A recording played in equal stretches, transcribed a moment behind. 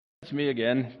It's me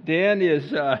again. Dan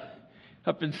is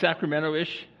up in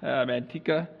Sacramento-ish,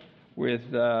 Manteca, with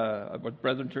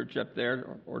Brethren Church up there,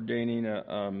 ordaining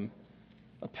a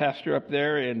pastor up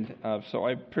there, and so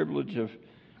I have the privilege of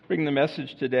bringing the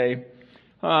message today.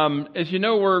 As you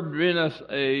know, we're in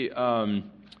a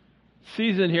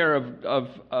season here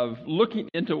of looking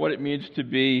into what it means to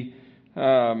be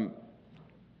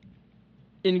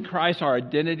in Christ, our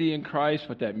identity in Christ,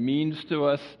 what that means to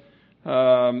us.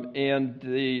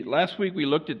 And last week we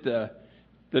looked at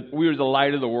that we are the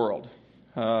light of the world,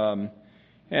 and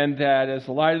that as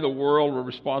the light of the world, we're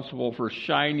responsible for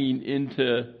shining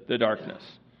into the darkness,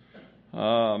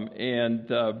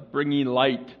 and bringing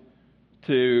light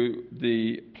to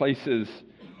the places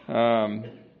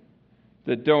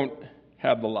that don't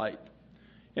have the light.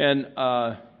 And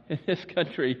in this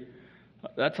country,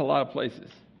 that's a lot of places,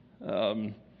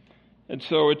 and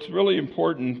so it's really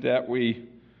important that we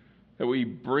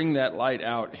bring that light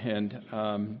out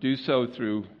and do so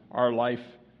through our life,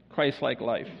 Christ-like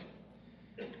life.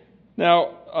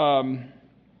 Now,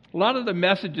 a lot of the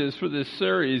messages for this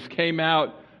series came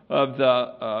out of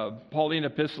the Pauline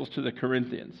epistles to the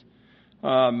Corinthians.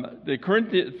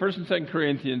 The First and Second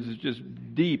Corinthians is just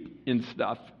deep in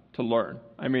stuff to learn.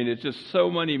 I mean, it's just so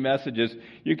many messages.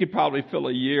 You could probably fill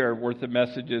a year worth of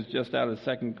messages just out of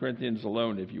Second Corinthians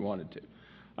alone if you wanted to.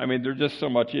 I mean, there's just so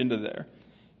much into there.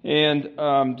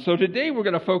 And so today we're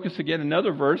going to focus again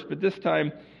another verse, but this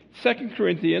time 2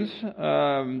 Corinthians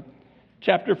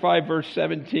chapter 5, verse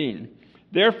 17.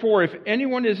 Therefore, if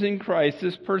anyone is in Christ,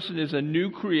 this person is a new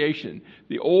creation.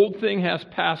 The old thing has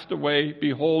passed away.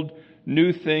 Behold,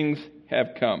 new things have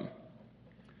come.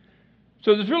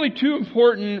 So there's really two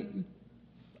important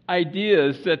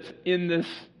ideas that's in this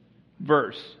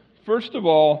verse. First of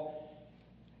all,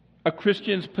 a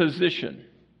Christian's position,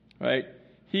 right?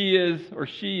 He is or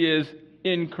she is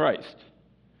in Christ.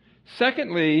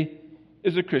 Secondly,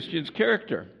 is a Christian's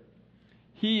character.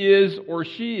 He is or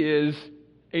she is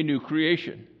a new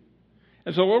creation.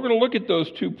 And so we're going to look at those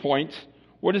 2 points.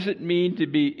 What does it mean to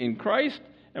be in Christ?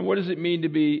 And what does it mean to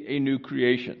be a new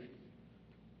creation?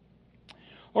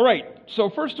 All right, so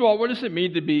first of all, what does it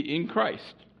mean to be in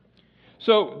Christ?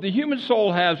 So the human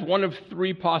soul has one of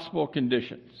 3 possible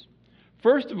conditions.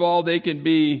 First of all, they can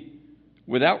be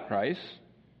without Christ,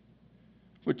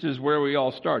 which is where we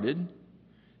all started.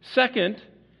 Second,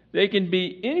 they can be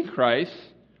in Christ,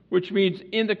 which means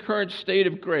in the current state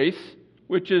of grace,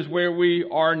 which is where we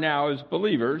are now as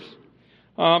believers.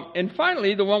 And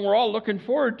finally, the one we're all looking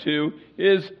forward to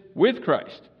is with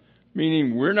Christ,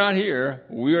 meaning we're not here,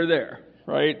 we are there,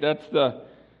 right? That's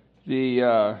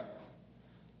the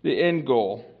end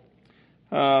goal.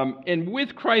 And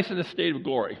with Christ in a state of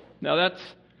glory. Now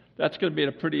that's going to be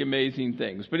a pretty amazing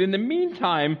thing. But in the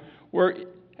meantime,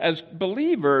 as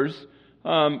believers,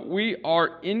 we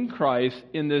are in Christ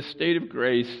in this state of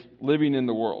grace, living in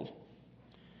the world.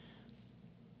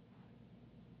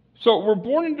 So we're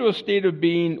born into a state of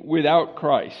being without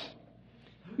Christ.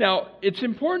 Now, it's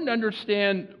important to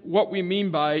understand what we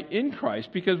mean by in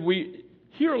Christ, because we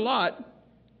hear a lot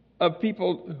of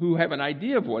people who have an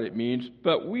idea of what it means,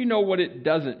 but we know what it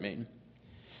doesn't mean.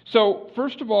 So,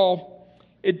 first of all,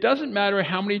 it doesn't matter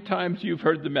how many times you've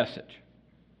heard the message.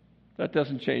 That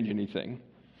doesn't change anything.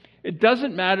 It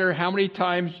doesn't matter how many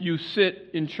times you sit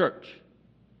in church.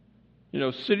 You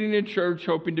know, sitting in church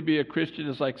hoping to be a Christian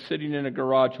is like sitting in a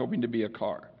garage hoping to be a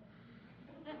car.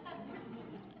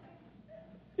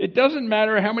 It doesn't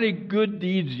matter how many good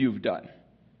deeds you've done.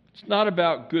 It's not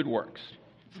about good works.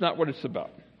 It's not what it's about.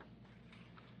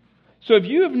 So if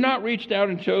you have not reached out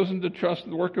and chosen to trust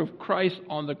the work of Christ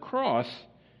on the cross,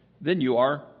 then you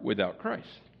are without Christ.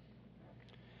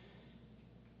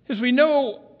 As we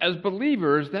know, as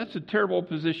believers, that's a terrible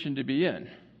position to be in.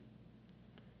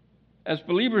 As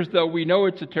believers, though, we know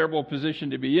it's a terrible position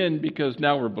to be in because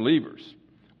now we're believers.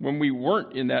 When we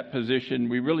weren't in that position,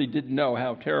 we really didn't know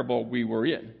how terrible we were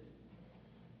in.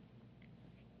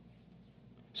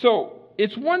 So,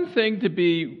 it's one thing to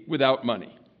be without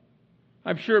money.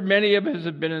 I'm sure many of us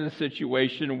have been in a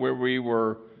situation where we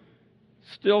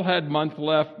still had month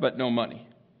left, but no money.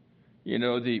 You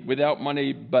know, without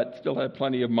money, but still had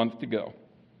plenty of month to go.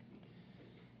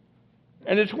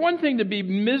 And it's one thing to be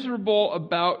miserable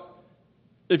about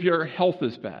if your health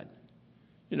is bad.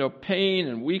 You know, pain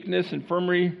and weakness,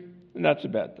 infirmity, and that's a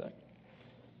bad thing.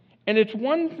 And it's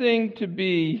one thing to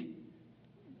be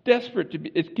desperate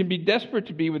it can be desperate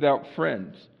to be without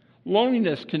friends.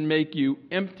 Loneliness can make you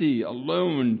empty,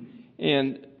 alone,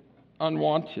 and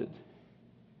unwanted,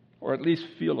 or at least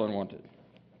feel unwanted.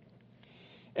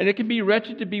 And it can be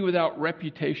wretched to be without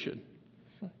reputation.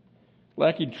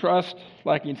 lacking trust,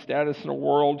 lacking status in the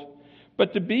world.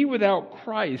 But to be without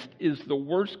Christ is the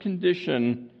worst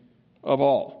condition of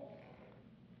all.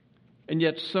 And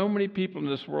yet so many people in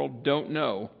this world don't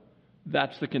know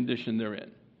that's the condition they're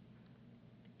in.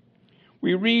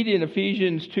 We read in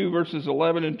Ephesians 2, verses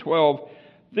 11 and 12,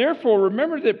 "Therefore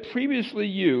remember that previously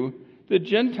you, the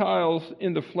Gentiles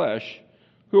in the flesh,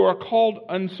 who are called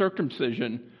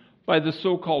uncircumcision by the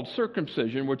so-called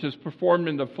circumcision, which is performed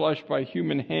in the flesh by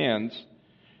human hands,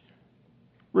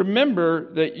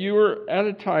 remember that you were at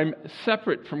a time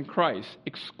separate from Christ,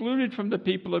 excluded from the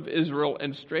people of Israel,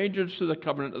 and strangers to the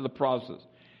covenant of the promises,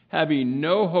 having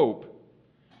no hope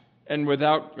and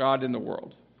without God in the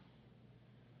world."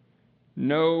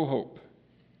 No hope.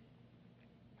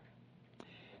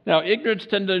 Now, ignorance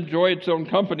tends to enjoy its own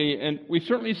company, and we've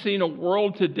certainly seen a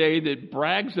world today that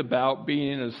brags about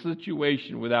being in a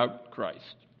situation without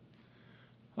Christ.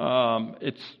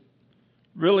 It's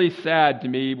really sad to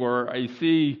me where I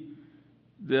see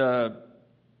the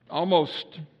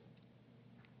almost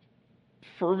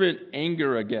fervent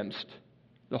anger against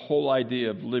the whole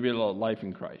idea of living a life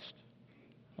in Christ.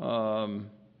 I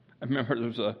remember there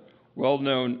was a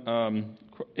well-known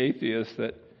atheist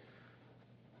that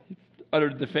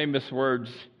uttered the famous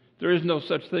words, "There is no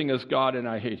such thing as God and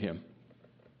I hate him."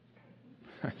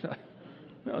 I thought,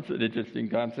 that's an interesting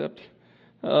concept.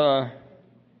 So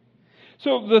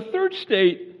the third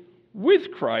state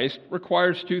with Christ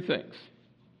requires two things.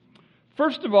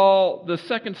 First of all, the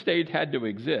second state had to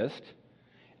exist.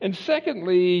 And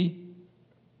secondly,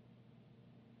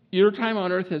 your time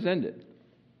on earth has ended.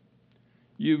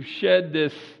 You've shed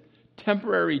this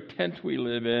temporary tent we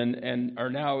live in and are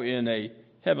now in a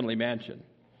heavenly mansion.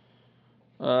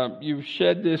 You've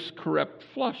shed this corrupt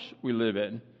flesh we live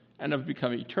in and have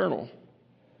become eternal.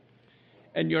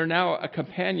 And you're now a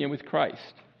companion with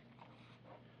Christ.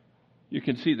 You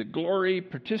can see the glory,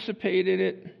 participate in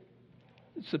it.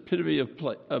 It's the epitome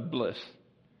of bliss.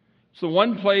 It's the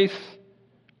one place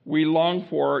we long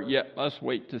for, yet must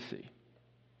wait to see.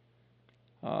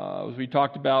 As we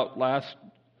talked about last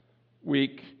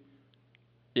week,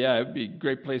 yeah, it would be a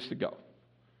great place to go.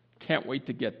 Can't wait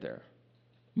to get there.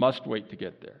 Must wait to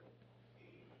get there.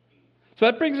 So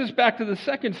that brings us back to the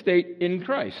second state in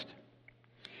Christ.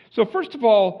 So first of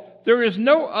all, there is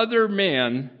no other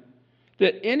man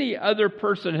that any other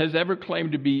person has ever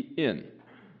claimed to be in.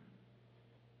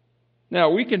 Now,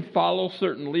 we can follow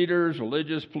certain leaders,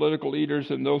 religious, political leaders,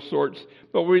 and those sorts,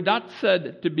 but we're not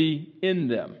said to be in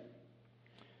them.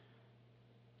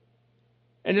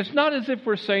 And it's not as if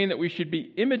we're saying that we should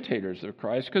be imitators of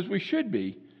Christ, because we should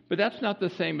be, but that's not the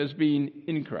same as being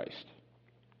in Christ.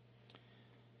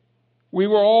 We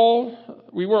were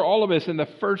all of us in the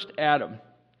first Adam,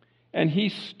 and he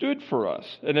stood for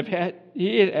us. And if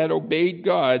he had obeyed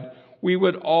God, we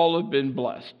would all have been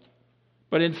blessed.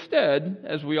 But instead,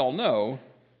 as we all know,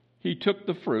 he took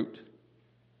the fruit,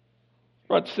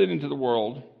 brought sin into the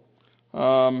world,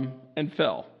 and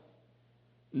fell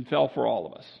for all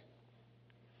of us.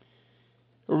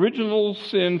 Original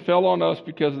sin fell on us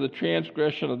because of the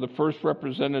transgression of the first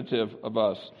representative of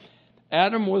us.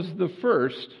 Adam was the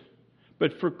first,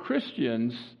 but for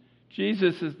Christians,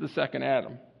 Jesus is the second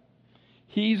Adam.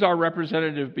 He's our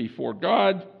representative before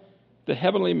God, the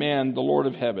heavenly man, the Lord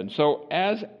of heaven. So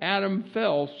as Adam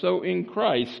fell, so in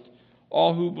Christ,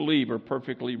 all who believe are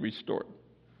perfectly restored.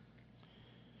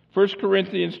 1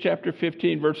 Corinthians chapter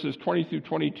 15, verses 20 through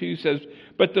 22 says,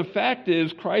 "But the fact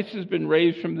is, Christ has been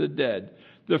raised from the dead,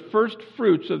 the first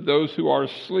fruits of those who are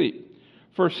asleep.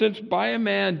 For since by a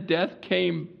man death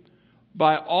came,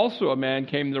 by also a man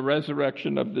came the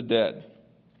resurrection of the dead.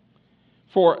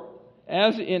 For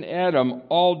as in Adam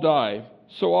all die,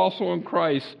 so also in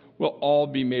Christ will all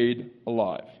be made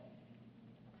alive."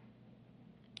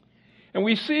 And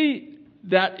we see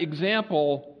that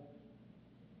example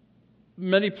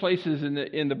many places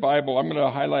in the Bible. I'm going to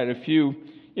highlight a few.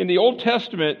 In the Old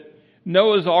Testament,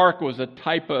 Noah's Ark was a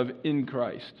type of in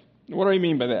Christ. What do I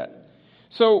mean by that?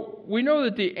 So we know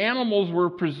that the animals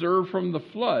were preserved from the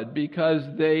flood because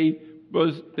they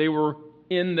were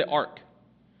in the ark,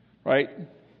 right?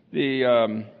 We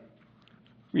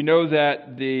know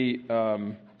that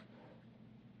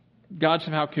God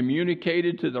somehow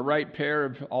communicated to the right pair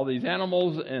of all these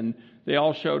animals, and they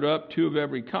all showed up, 2 of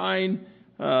every kind,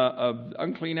 of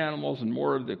unclean animals and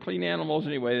more of the clean animals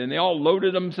anyway. And they all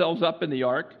loaded themselves up in the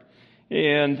ark,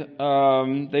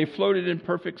 and they floated in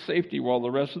perfect safety while the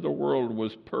rest of the world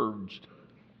was purged.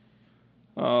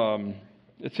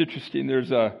 It's interesting.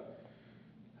 There's I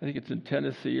think it's in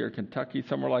Tennessee or Kentucky,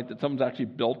 somewhere like that. Someone's actually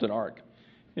built an ark.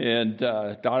 And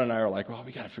Don and I are like, well,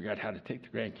 we got to figure out how to take the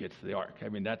grandkids to the ark. I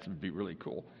mean, that would be really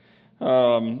cool.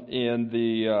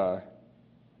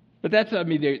 But that's,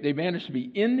 they managed to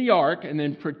be in the ark and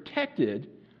then protected.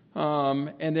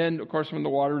 And then, of course, when the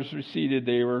waters receded,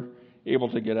 they were able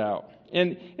to get out.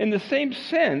 And in the same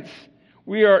sense,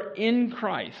 we are in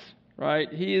Christ,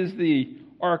 right? He is the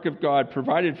ark of God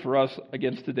provided for us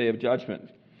against the day of judgment.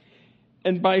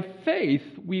 And by faith,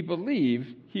 we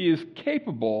believe He is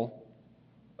capable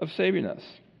of saving us.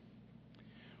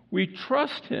 We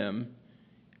trust Him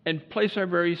and place our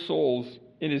very souls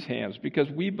in His hands because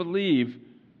we believe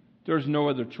there's no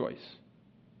other choice.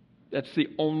 That's the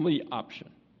only option.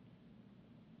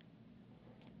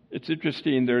 It's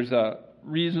interesting, there's a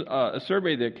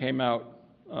survey that came out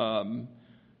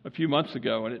a few months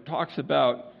ago, and it talks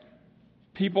about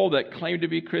people that claim to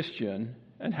be Christian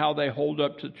and how they hold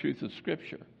up to the truth of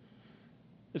Scripture.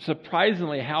 It's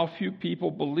surprisingly how few people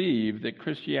believe that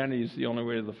Christianity is the only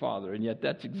way to the Father, and yet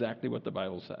that's exactly what the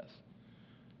Bible says.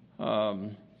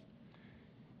 All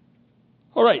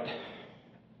right.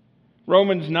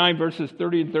 Romans 9, verses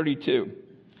 30 and 32.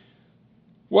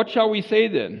 What shall we say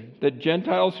then? That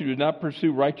Gentiles who do not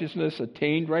pursue righteousness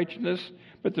attained righteousness,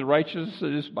 but the righteousness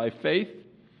is by faith?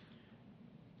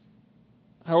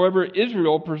 However,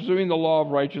 Israel, pursuing the law of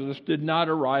righteousness, did not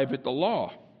arrive at the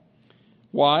law.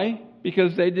 Why?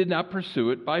 Because they did not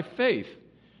pursue it by faith,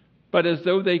 but as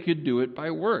though they could do it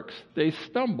by works. They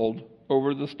stumbled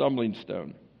over the stumbling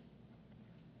stone.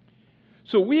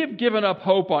 So we have given up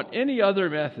hope on any other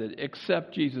method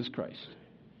except Jesus Christ.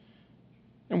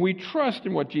 And we trust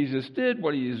in what Jesus did,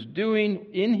 what He is doing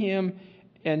in Him,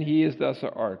 and He is thus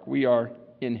our ark. We are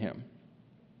in Him.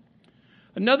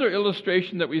 Another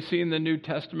illustration that we see in the New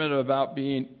Testament about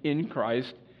being in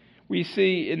Christ, we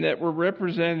see in that we're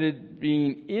represented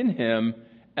being in Him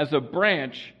as a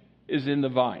branch is in the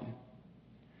vine.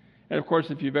 And of course,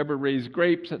 if you've ever raised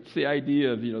grapes, that's the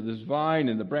idea of, this vine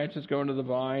and the branches go into the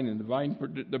vine, and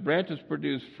the branches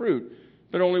produce fruit,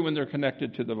 but only when they're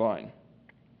connected to the vine.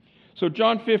 So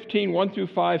John 15, 1 through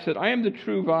 5 said, I am the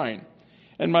true vine,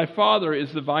 and my Father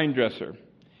is the vine dresser.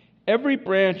 Every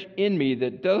branch in me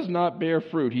that does not bear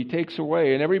fruit, He takes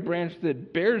away, and every branch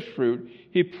that bears fruit,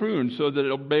 He prunes so that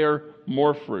it'll bear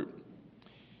more fruit.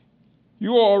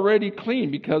 You are already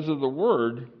clean because of the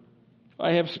word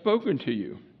I have spoken to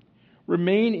you.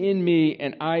 Remain in me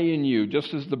and I in you,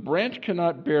 just as the branch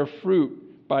cannot bear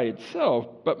fruit by itself,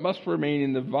 but must remain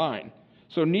in the vine.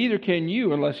 So neither can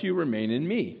you unless you remain in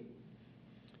me.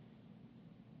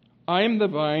 I am the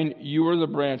vine, you are the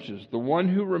branches. The one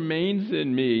who remains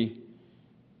in me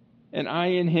and I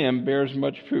in him bears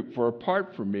much fruit, for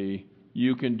apart from me,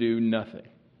 you can do nothing.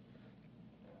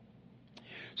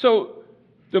 So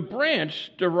the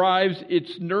branch derives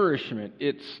its nourishment,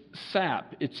 its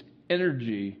sap, its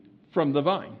energy from the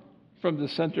vine, from the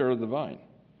center of the vine.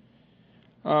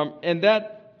 And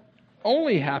that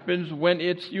only happens when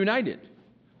it's united,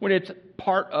 when it's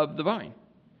part of the vine.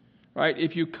 Right?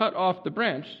 If you cut off the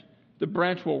branch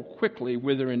will quickly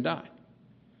wither and die.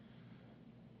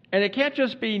 And it can't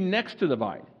just be next to the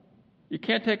vine. You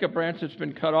can't take a branch that's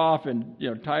been cut off and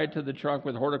tie it to the trunk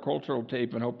with horticultural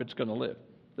tape and hope it's going to live.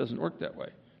 It doesn't work that way.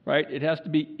 Right? It has to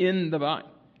be in the vine.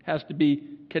 It has to be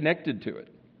connected to it.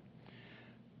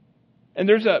 And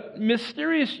there's a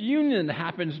mysterious union that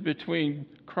happens between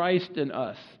Christ and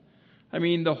us. I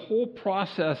mean, the whole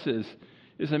process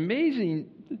is amazing,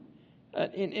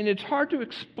 and it's hard to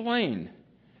explain,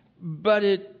 but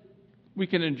we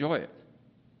can enjoy it.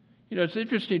 It's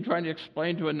interesting trying to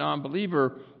explain to a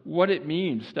non-believer what it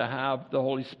means to have the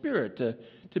Holy Spirit,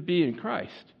 to be in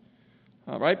Christ.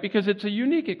 All right? Because it's a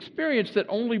unique experience that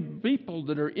only people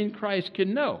that are in Christ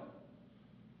can know.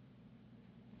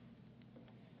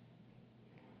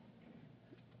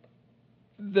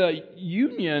 The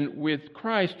union with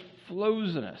Christ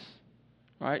flows in us,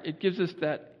 right? It gives us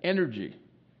that energy.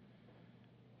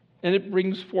 And it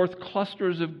brings forth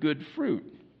clusters of good fruit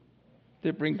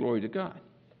that bring glory to God.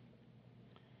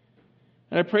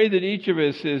 And I pray that each of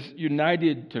us is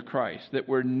united to Christ, that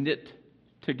we're knit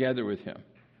together with Him,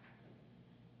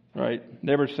 right?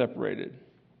 Never separated.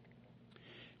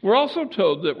 We're also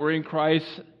told that we're in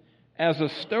Christ as a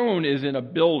stone is in a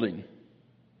building.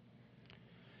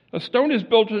 A stone is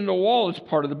built into a wall as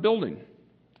part of the building.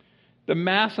 The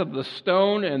mass of the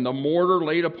stone and the mortar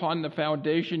laid upon the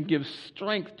foundation gives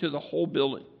strength to the whole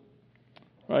building,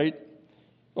 right?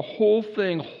 The whole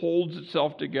thing holds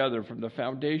itself together from the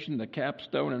foundation, the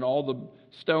capstone, and all the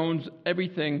stones.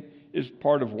 Everything is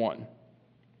part of one.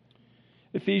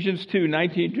 Ephesians 2,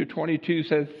 19 to 22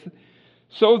 says,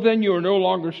 So then you are no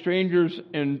longer strangers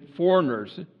and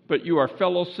foreigners, but you are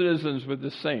fellow citizens with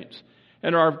the saints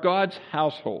and are of God's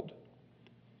household,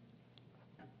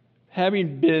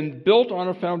 having been built on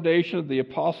a foundation of the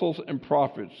apostles and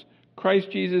prophets,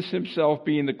 Christ Jesus himself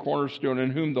being the cornerstone,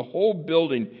 in whom the whole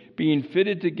building, being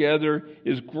fitted together,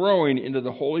 is growing into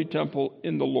the holy temple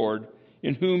in the Lord,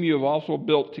 in whom you have also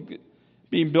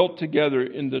being built together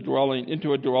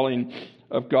into a dwelling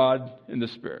of God in the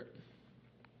Spirit.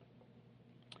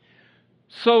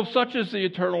 So such is the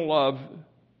eternal love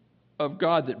of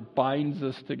God that binds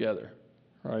us together,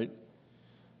 right?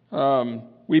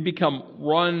 We become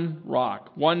one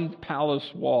rock, one palace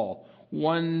wall,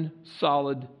 one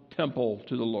solid temple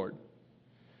to the Lord.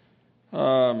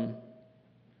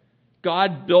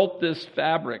 God built this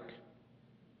fabric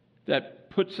that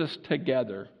puts us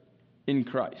together in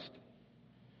Christ.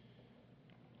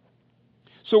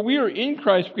 So we are in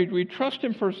Christ because we trust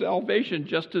him for salvation,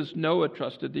 just as Noah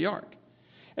trusted the ark.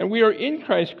 And we are in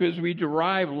Christ because we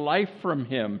derive life from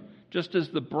him, just as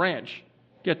the branch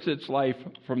gets its life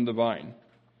from the vine.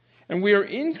 And we are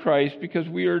in Christ because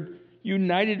we are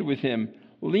united with him,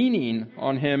 leaning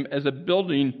on him as a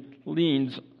building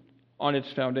leans on its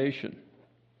foundation.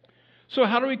 So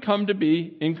how do we come to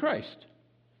be in Christ?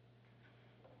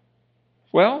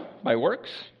 Well, by works?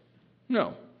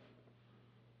 No.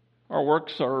 Our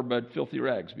works are but filthy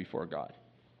rags before God.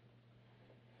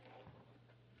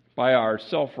 By our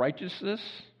self-righteousness?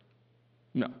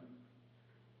 No.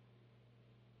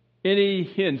 Any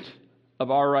hint of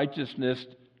our righteousness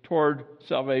toward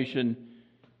salvation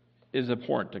is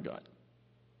abhorrent to God.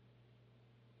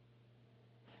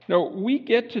 No, we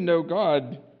get to know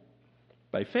God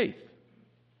by faith.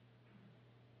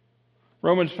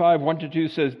 Romans 5, 1-2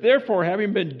 says, "Therefore,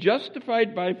 having been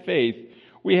justified by faith,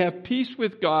 we have peace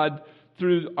with God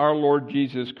through our Lord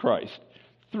Jesus Christ,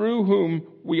 through whom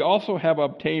we also have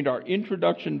obtained our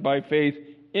introduction by faith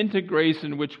into grace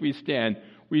in which we stand.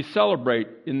 We celebrate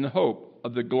in the hope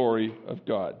of the glory of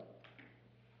God."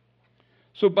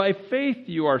 So by faith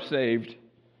you are saved.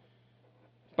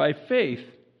 By faith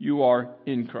you are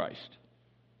in Christ.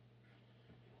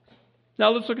 Now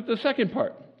let's look at the second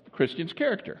part, the Christian's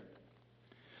character.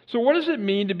 So what does it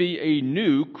mean to be a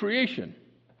new creation?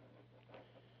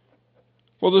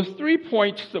 Well, there's 3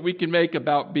 points that we can make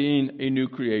about being a new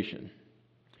creation.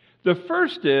 The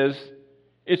first is,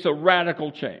 it's a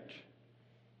radical change.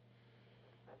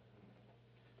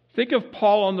 Think of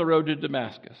Paul on the road to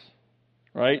Damascus,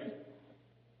 right?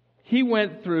 He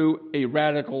went through a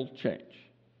radical change.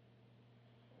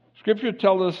 Scripture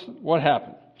tells us what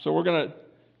happened. So we're going to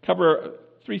cover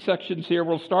 3 sections here.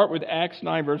 We'll start with Acts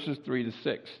 9, verses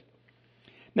 3-6.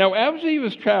 Now, as he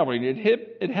was traveling,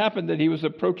 it happened that he was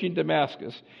approaching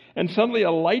Damascus, and suddenly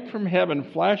a light from heaven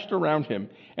flashed around him,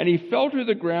 and he fell to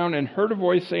the ground and heard a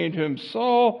voice saying to him,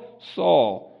 "Saul,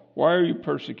 Saul, why are you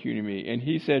persecuting me?" And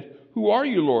he said, "Who are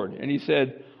you, Lord?" And he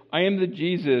said, "I am the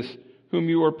Jesus whom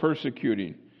you are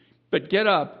persecuting. But get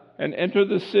up and enter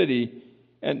the city,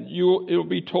 and it will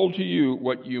be told to you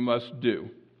what you must do."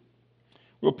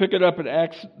 We'll pick it up at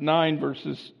Acts 9,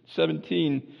 verses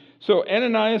 17. "So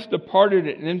Ananias departed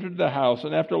and entered the house,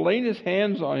 and after laying his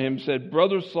hands on him, said,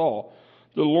 'Brother Saul,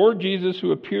 the Lord Jesus,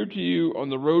 who appeared to you on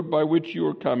the road by which you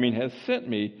are coming, has sent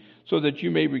me, so that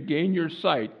you may regain your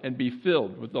sight and be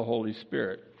filled with the Holy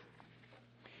Spirit.'"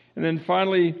 And then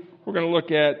finally, we're going to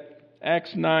look at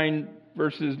Acts 9,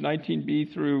 verses 19b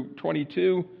through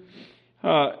 22.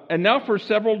 "And now for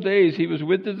several days he was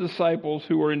with the disciples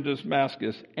who were in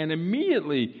Damascus, and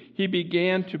immediately he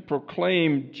began to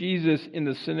proclaim Jesus in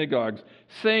the synagogues,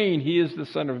 saying he is the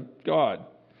Son of God.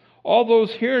 All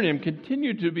those hearing him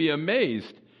continued to be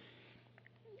amazed,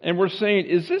 and were saying,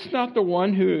 'Is this not the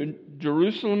one who in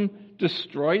Jerusalem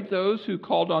destroyed those who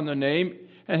called on the name,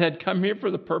 and had come here for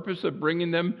the purpose of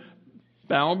bringing them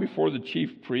bound before the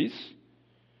chief priests?'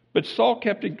 But Saul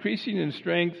kept increasing in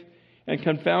strength and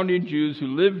confounding Jews who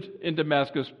lived in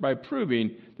Damascus by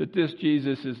proving that this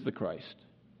Jesus is the Christ."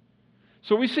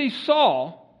 So we see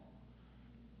Saul,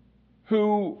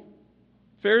 who,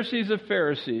 Pharisees of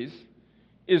Pharisees,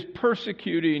 is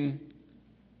persecuting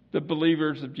the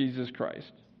believers of Jesus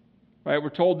Christ. Right? We're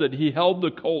told that he held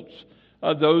the coats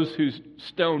of those who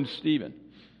stoned Stephen.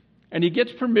 And he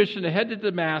gets permission to head to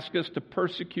Damascus to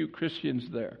persecute Christians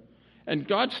there. And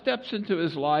God steps into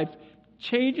his life,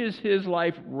 changes his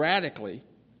life radically.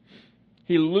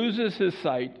 He loses his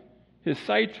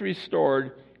sight's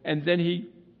restored, and then he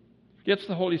gets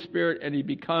the Holy Spirit and he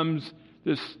becomes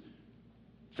this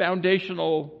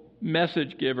foundational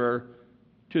message giver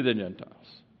to the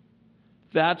Gentiles.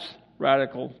 That's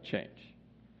radical change.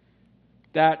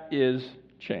 That is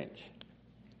change.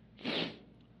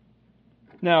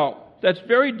 Now, that's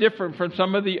very different from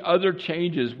some of the other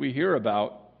changes we hear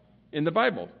about in the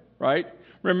Bible, right?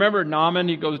 Remember Naaman,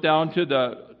 he goes down to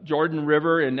the Jordan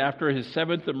River, and after his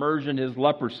 7th immersion, his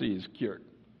leprosy is cured.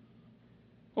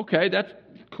 Okay, that's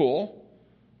cool.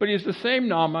 But he's the same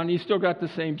Naaman, he's still got the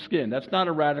same skin. That's not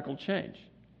a radical change.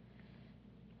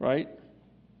 Right?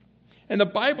 And the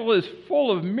Bible is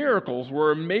full of miracles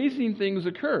where amazing things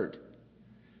occurred,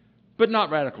 but not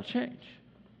radical change.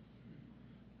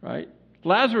 Right?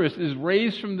 Lazarus is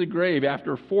raised from the grave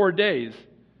after 4 days,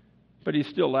 but he's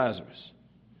still Lazarus.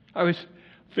 I always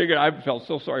figured, I felt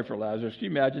so sorry for Lazarus. Can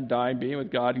you imagine dying, being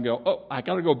with God, and go, oh, I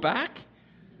got to go back?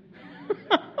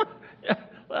 Yeah,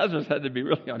 Lazarus had to be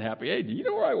really unhappy. Hey, do you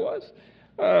know where I was?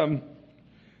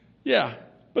 Yeah,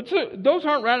 but those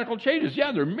aren't radical changes.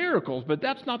 Yeah, they're miracles, but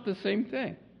that's not the same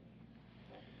thing.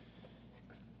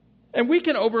 And we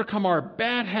can overcome our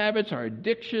bad habits, our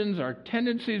addictions, our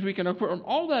tendencies. We can overcome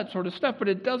all that sort of stuff, but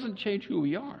it doesn't change who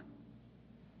we are.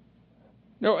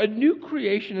 No, a new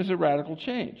creation is a radical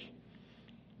change.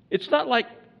 It's not like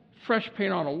fresh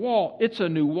paint on a wall. It's a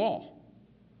new wall.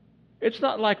 It's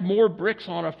not like more bricks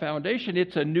on a foundation.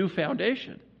 It's a new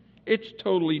foundation. It's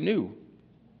totally new.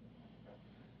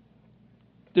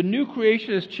 The new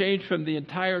creation is changed from the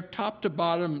entire top to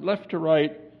bottom, left to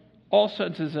right, all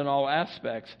senses and all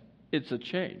aspects. It's a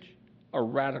change, a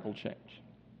radical change.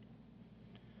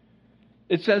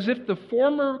 It's as if the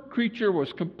former creature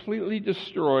was completely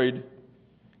destroyed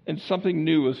and something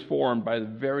new was formed by the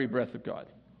very breath of God.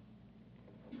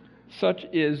 Such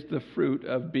is the fruit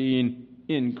of being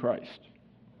in Christ.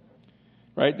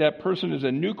 Right? That person is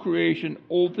a new creation.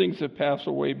 Old things have passed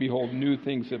away. Behold, new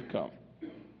things have come.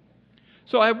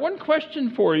 So I have one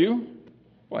question for you.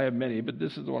 Well, I have many, but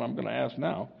this is the one I'm going to ask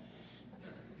now.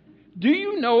 Do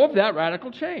you know of that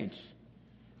radical change?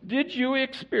 Did you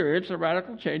experience a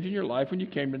radical change in your life when you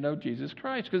came to know Jesus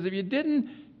Christ? Because if you didn't,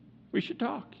 we should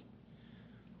talk.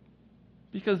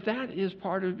 Because that is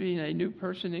part of being a new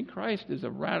person in Christ, is a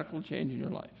radical change in your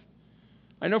life.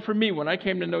 I know for me, when I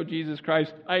came to know Jesus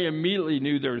Christ, I immediately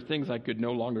knew there were things I could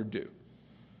no longer do.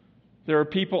 There are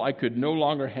people I could no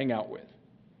longer hang out with.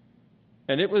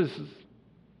 And it was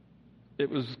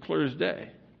clear as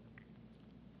day.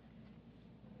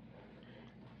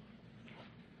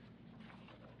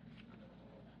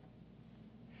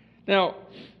 Now,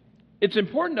 it's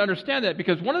important to understand that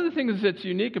because one of the things that's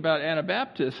unique about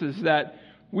Anabaptists is that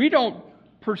we don't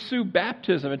pursue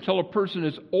baptism until a person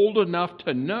is old enough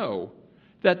to know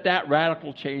that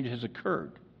radical change has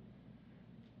occurred.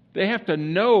 They have to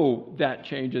know that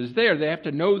change is there. They have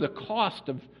to know the cost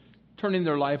of turning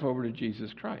their life over to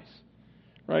Jesus Christ.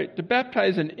 Right? To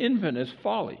baptize an infant is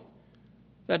folly.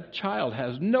 That child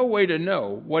has no way to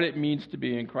know what it means to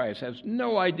be in Christ, has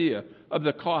no idea of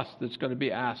the cost that's going to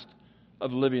be asked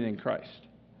of living in Christ.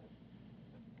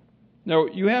 No,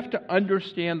 you have to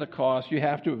understand the cost. You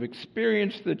have to have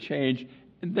experienced the change,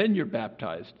 and then you're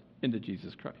baptized into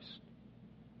Jesus Christ.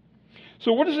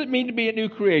 So what does it mean to be a new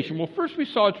creation? Well, first we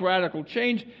saw its radical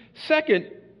change.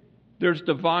 Second, there's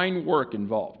divine work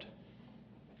involved.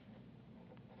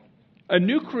 A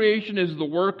new creation is the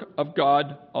work of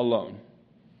God alone.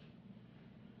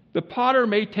 The potter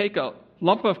may take a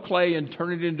lump of clay and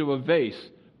turn it into a vase,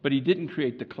 but he didn't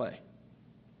create the clay.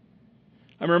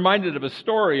 I'm reminded of a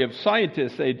story of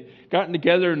scientists. They'd gotten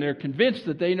together and they're convinced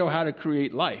that they know how to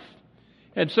create life.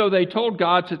 And so they told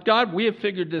God, said, God, we have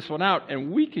figured this one out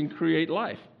and we can create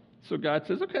life. So God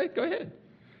says, okay, go ahead.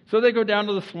 So they go down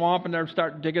to the swamp and they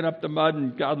start digging up the mud,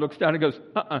 and God looks down and goes,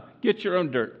 get your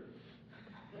own dirt.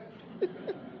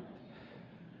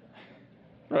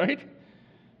 Right?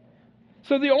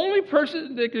 So the only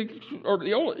person that can, or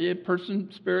the only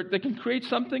person, spirit, that can create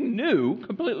something new,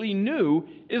 completely new,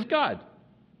 is God.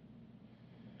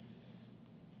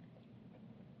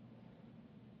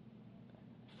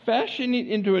 Fashioning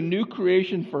into a new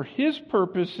creation for His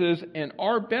purposes and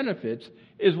our benefits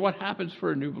is what happens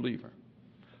for a new believer.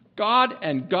 God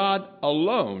and God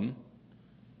alone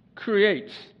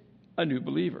creates a new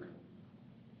believer.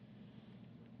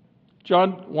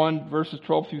 John 1, verses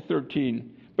 12 through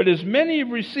 13. But as many have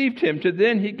received Him, to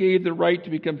them He gave the right to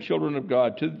become children of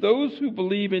God, to those who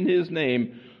believe in His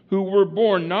name, who were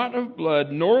born not of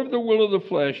blood, nor of the will of the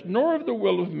flesh, nor of the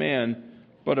will of man,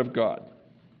 but of God.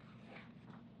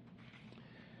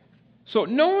 So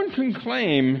no one can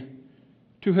claim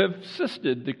to have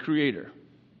assisted the Creator.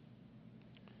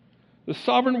 The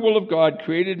sovereign will of God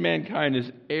created mankind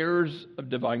as heirs of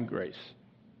divine grace.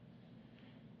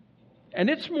 And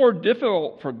it's more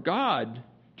difficult for God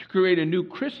to create a new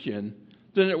Christian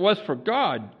than it was for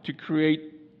God to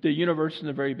create the universe in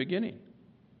the very beginning.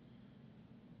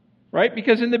 Right?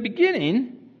 Because in the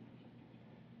beginning,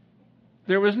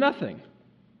 there was nothing.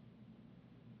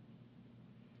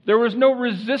 There was no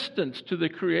resistance to the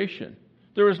creation.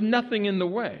 There was nothing in the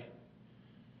way.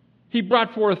 He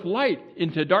brought forth light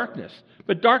into darkness.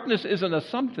 But darkness isn't a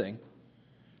something.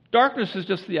 Darkness is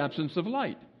just the absence of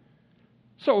light.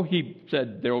 So he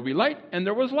said, there will be light, and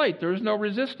there was light. There is no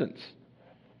resistance.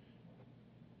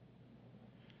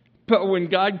 But when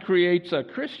God creates a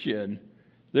Christian,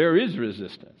 there is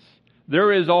resistance.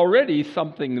 There is already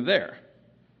something there.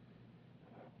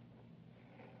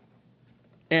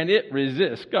 And it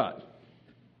resists God.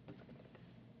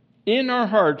 In our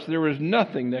hearts, there is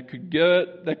nothing that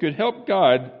could help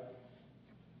God,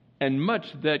 and much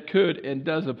that could and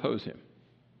does oppose him.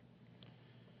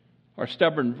 Our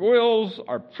stubborn wills,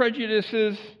 our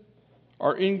prejudices,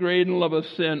 our ingrained love of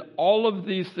sin, all of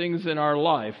these things in our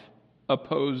life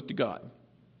opposed God.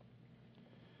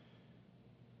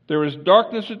 There was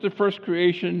darkness at the first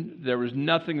creation. There was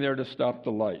nothing there to stop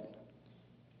the light.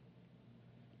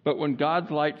 But when God's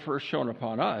light first shone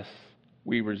upon us,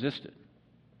 we resisted.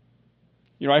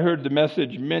 You know, I heard the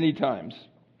message many times.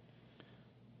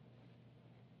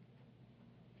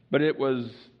 But it was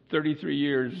 33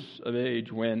 years of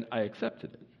age when I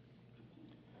accepted it.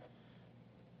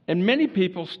 And many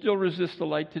people still resist the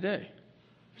light today.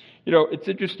 You know, it's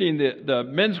interesting that the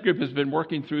men's group has been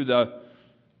working through the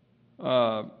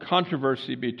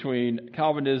controversy between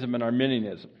Calvinism and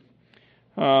Arminianism.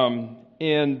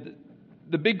 And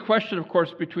the big question, of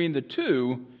course, between the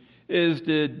two is,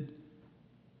 did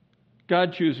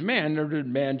God choose man or did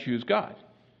man choose God?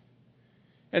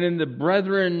 And in the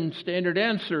brethren, standard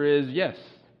answer is yes.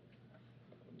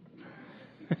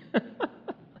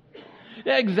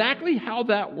 Yeah, exactly how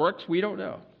that works, we don't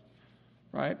know.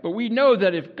 Right? But we know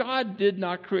that if God did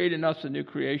not create in us a new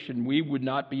creation, we would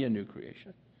not be a new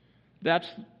creation. That's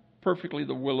perfectly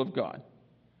the will of God.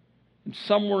 And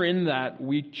somewhere in that,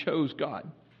 we chose God.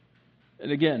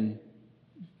 And again,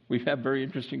 we've had very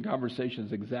interesting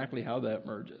conversations exactly how that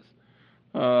merges.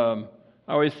 I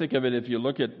always think of it, if you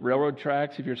look at railroad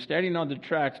tracks, if you're standing on the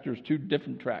tracks, there's two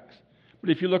different tracks. But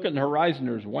if you look at the horizon,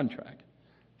 there's one track.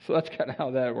 So that's kind of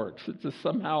how that works. It's just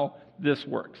somehow this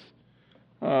works.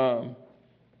 All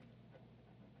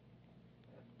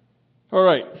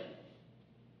right.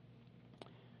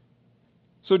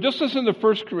 So just as in the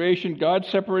first creation, God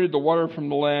separated the water from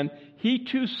the land, he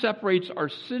too separates our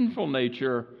sinful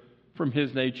nature from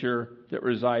his nature that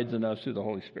resides in us through the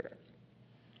Holy Spirit.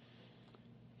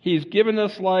 He's given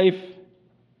us life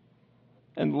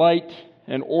and light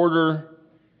and order,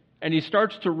 and he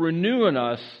starts to renew in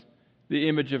us the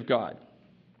image of God.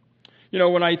 You know,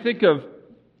 when I think of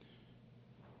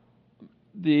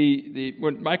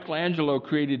when Michelangelo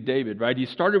created David, right, he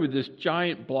started with this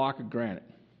giant block of granite.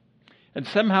 And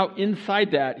somehow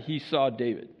inside that, he saw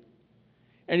David.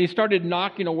 And he started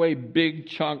knocking away big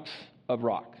chunks of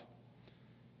rock.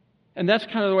 And that's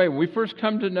kind of the way, when we first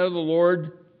come to know the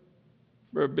Lord,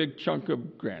 we're a big chunk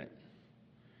of granite.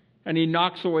 And he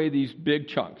knocks away these big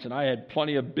chunks. And I had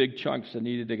plenty of big chunks that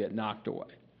needed to get knocked away.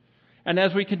 And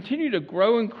as we continue to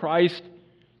grow in Christ,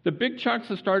 the big chunks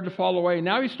have started to fall away.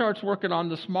 Now he starts working on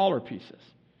the smaller pieces.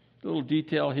 A little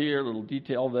detail here, a little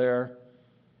detail there.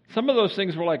 Some of those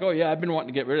things were like, oh yeah, I've been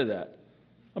wanting to get rid of that.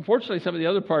 Unfortunately, some of the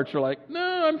other parts are like, no,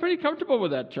 I'm pretty comfortable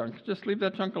with that chunk. Just leave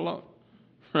that chunk alone.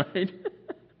 Right?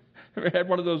 Ever had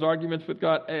one of those arguments with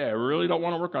God? Hey, I really don't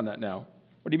want to work on that now.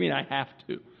 What do you mean I have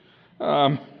to?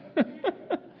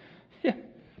 Yeah.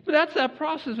 But that's that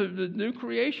process of the new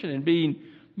creation and being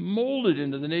molded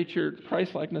into the nature,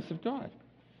 Christ-likeness of God.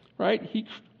 Right?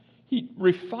 He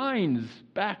refines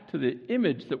back to the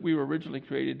image that we were originally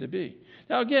created to be.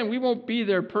 Now again, we won't be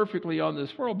there perfectly on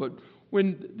this world, but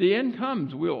when the end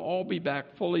comes, we'll all be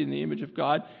back fully in the image of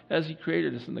God as he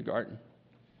created us in the garden.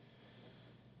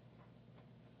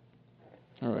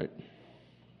 All right.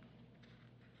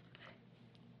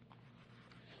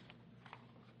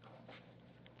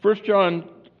 First John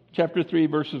chapter 3,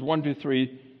 verses 1 to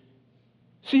 3.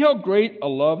 See how great a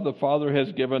love the Father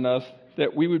has given us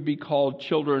that we would be called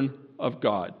children of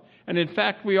God. And in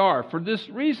fact, we are. For this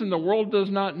reason, the world does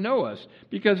not know us,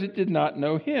 because it did not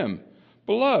know him.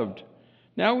 Beloved,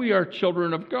 now we are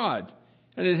children of God,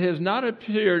 and it has not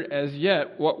appeared as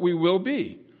yet what we will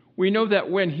be. We know that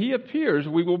when he appears,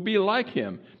 we will be like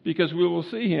him, because we will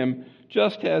see him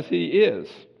just as he is.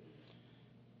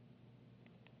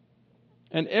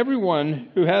 And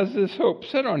everyone who has this hope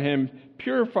set on him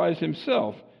purifies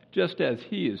himself, just as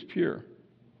he is pure.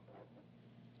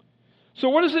 So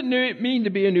what does it mean to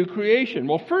be a new creation?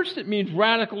 Well, first, it means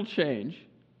radical change.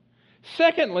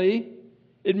 Secondly,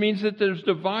 it means that there's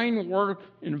divine work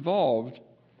involved.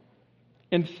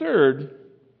 And third,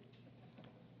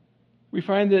 we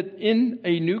find that in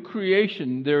a new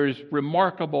creation, there is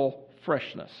remarkable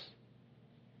freshness.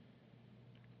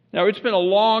 Now, it's been a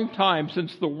long time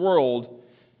since the world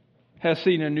has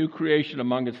seen a new creation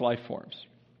among its life forms.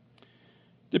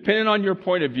 Depending on your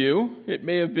point of view, it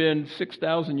may have been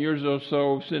 6,000 years or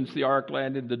so since the ark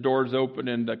landed, the doors opened,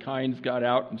 and the kinds got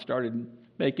out and started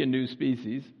making new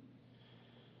species.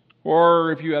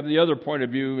 Or if you have the other point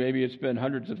of view, maybe it's been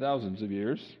hundreds of thousands of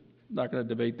years. I'm not going to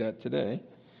debate that today.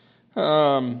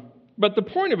 But the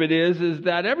point of it is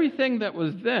that everything that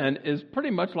was then is pretty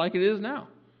much like it is now.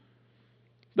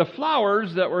 The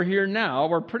flowers that were here now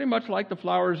were pretty much like the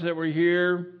flowers that were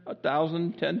here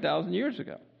 1,000, 10,000 years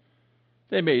ago.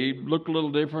 They may look a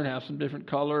little different, have some different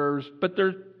colors, but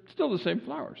they're still the same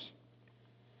flowers.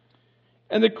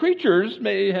 And the creatures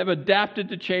may have adapted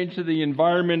to change to the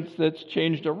environment that's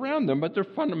changed around them, but they're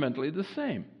fundamentally the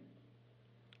same.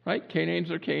 Right?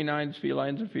 Canines are canines,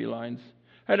 felines are felines.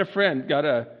 I had a friend got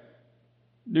a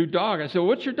new dog. I said,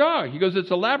 "What's your dog?" He goes,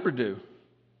 "It's a Labrador."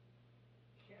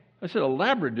 I said, "A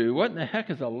Labrador? What in the heck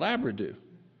is a Labrador?"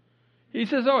 He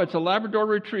says, "Oh, it's a Labrador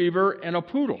Retriever and a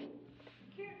Poodle."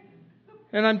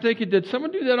 And I'm thinking, did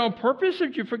someone do that on purpose, or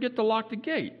did you forget to lock the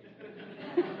gate?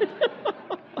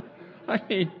 I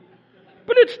mean,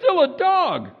 but it's still a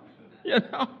dog. You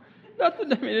know?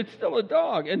 It's still a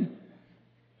dog. And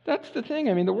that's the thing.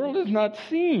 I mean, the world has not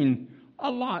seen a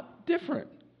lot different.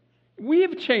 We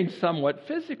have changed somewhat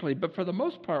physically, but for the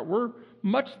most part, we're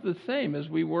much the same as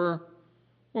we were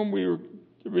when we were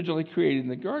originally created in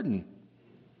the garden.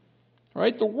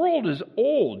 Right? The world is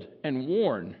old and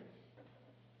worn.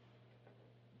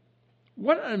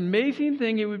 What an amazing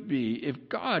thing it would be if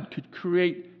God could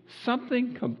create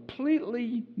something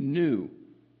completely new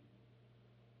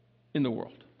in the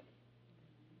world.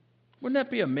 Wouldn't that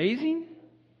be amazing?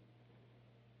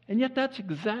 And yet that's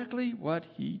exactly what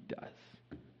he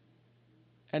does.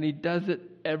 And he does it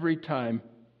every time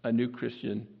a new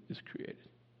Christian is created.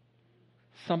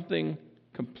 Something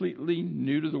completely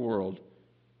new to the world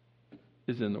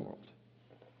is in the world.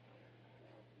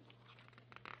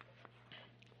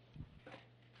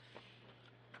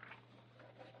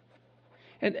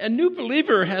 And a new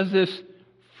believer has this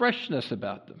freshness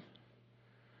about them.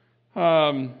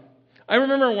 I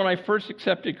remember when I first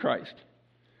accepted Christ.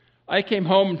 I came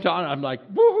home and I'm like,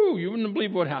 woohoo, you wouldn't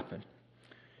believe what happened.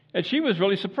 And she was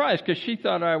really surprised because she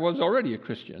thought I was already a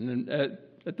Christian. And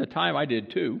at the time I did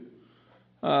too.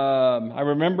 I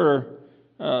remember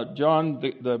John,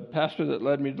 the pastor that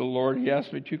led me to the Lord, he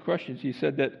asked me two questions. He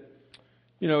said that,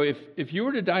 if you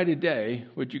were to die today,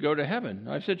 would you go to heaven?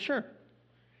 I said, sure.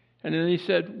 And then he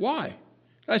said, why?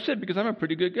 I said, because I'm a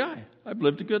pretty good guy. I've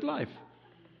lived a good life.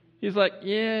 He's like,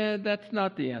 yeah, that's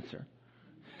not the answer.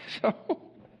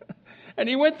 And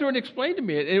he went through and explained to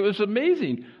me. It was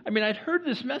amazing. I mean, I'd heard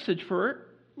this message for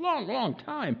a long, long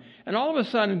time. And all of a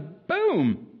sudden,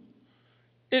 boom,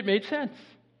 it made sense.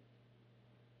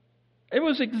 It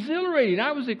was exhilarating.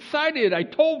 I was excited. I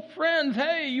told friends,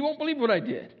 hey, you won't believe what I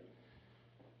did.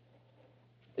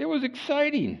 It was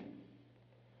exciting.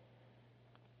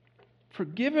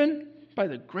 Forgiven by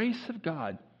the grace of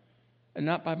God and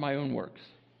not by my own works.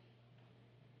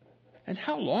 And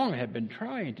how long I had been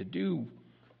trying to do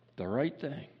the right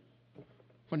thing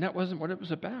when that wasn't what it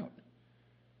was about.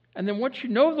 And then once you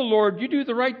know the Lord, you do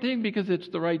the right thing because it's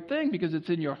the right thing, because it's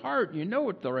in your heart. You know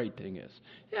what the right thing is.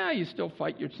 Yeah, you still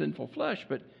fight your sinful flesh,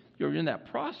 but you're in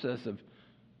that process of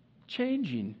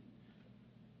changing.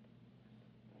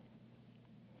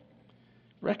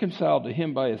 Reconciled to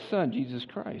him by his Son, Jesus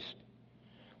Christ.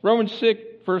 Romans 6,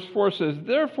 verse 4 says,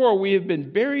 therefore we have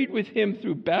been buried with him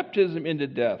through baptism into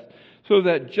death, so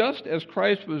that just as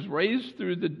Christ was raised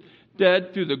through the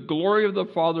dead through the glory of the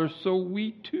Father, so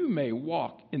we too may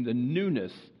walk in the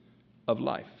newness of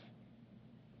life.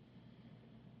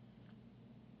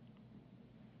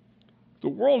 The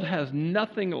world has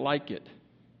nothing like it,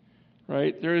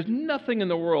 right? There is nothing in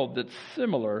the world that's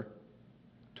similar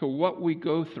to what we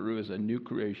go through as a new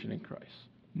creation in Christ.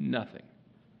 Nothing.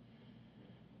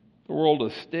 The world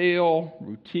is stale,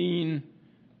 routine,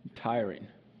 and tiring.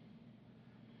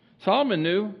 Solomon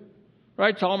knew,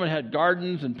 right? Solomon had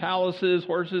gardens and palaces,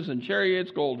 horses and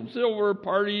chariots, gold and silver,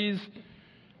 parties.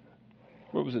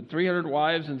 300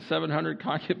 wives and 700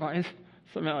 concubines?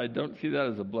 Somehow I don't see that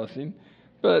as a blessing.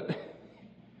 But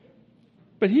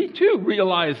he too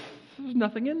realized there's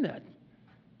nothing in that.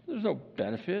 There's no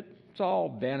benefit. It's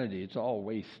all vanity. It's all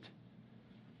waste.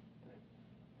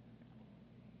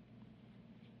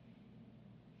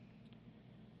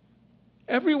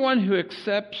 Everyone who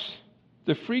accepts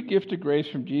the free gift of grace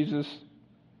from Jesus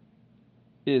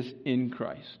is in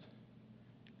Christ.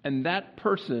 And that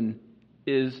person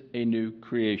is a new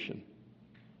creation.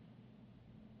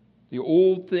 The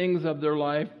old things of their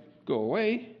life go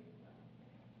away,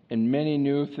 And many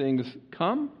new things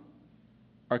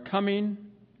are coming,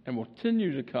 and will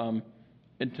continue to come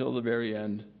until the very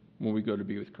end when we go to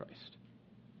be with Christ.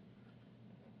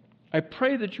 I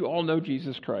pray that you all know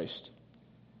Jesus Christ.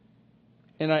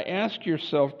 And I ask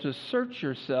yourself to search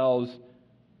yourselves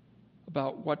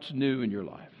about what's new in your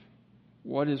life.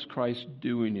 What is Christ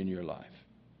doing in your life?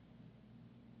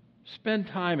 Spend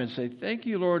time and say, thank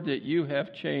you, Lord, that you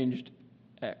have changed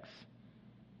X.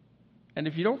 And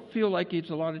if you don't feel like it's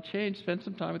a lot of change, spend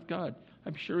some time with God.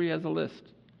 I'm sure he has a list.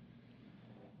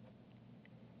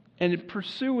 And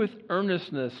pursue with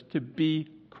earnestness to be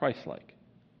Christ-like.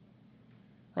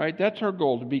 Right? That's our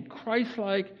goal, to be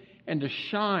Christ-like and to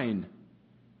shine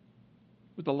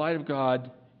with the light of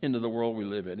God into the world we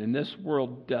live in. And this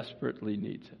world desperately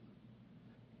needs it.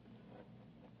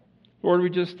 Lord, we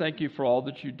just thank you for all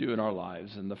that you do in our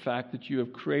lives and the fact that you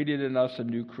have created in us a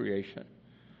new creation.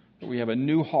 That we have a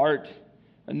new heart,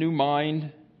 a new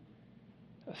mind,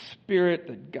 a spirit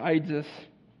that guides us.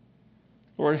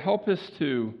 Lord, help us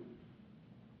to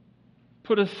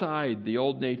put aside the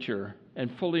old nature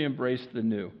and fully embrace the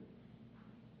new.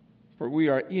 For we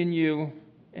are in you,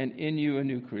 and in you a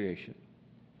new creation,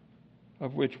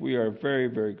 of which we are very,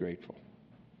 very grateful.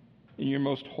 In your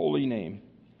most holy name,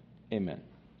 amen.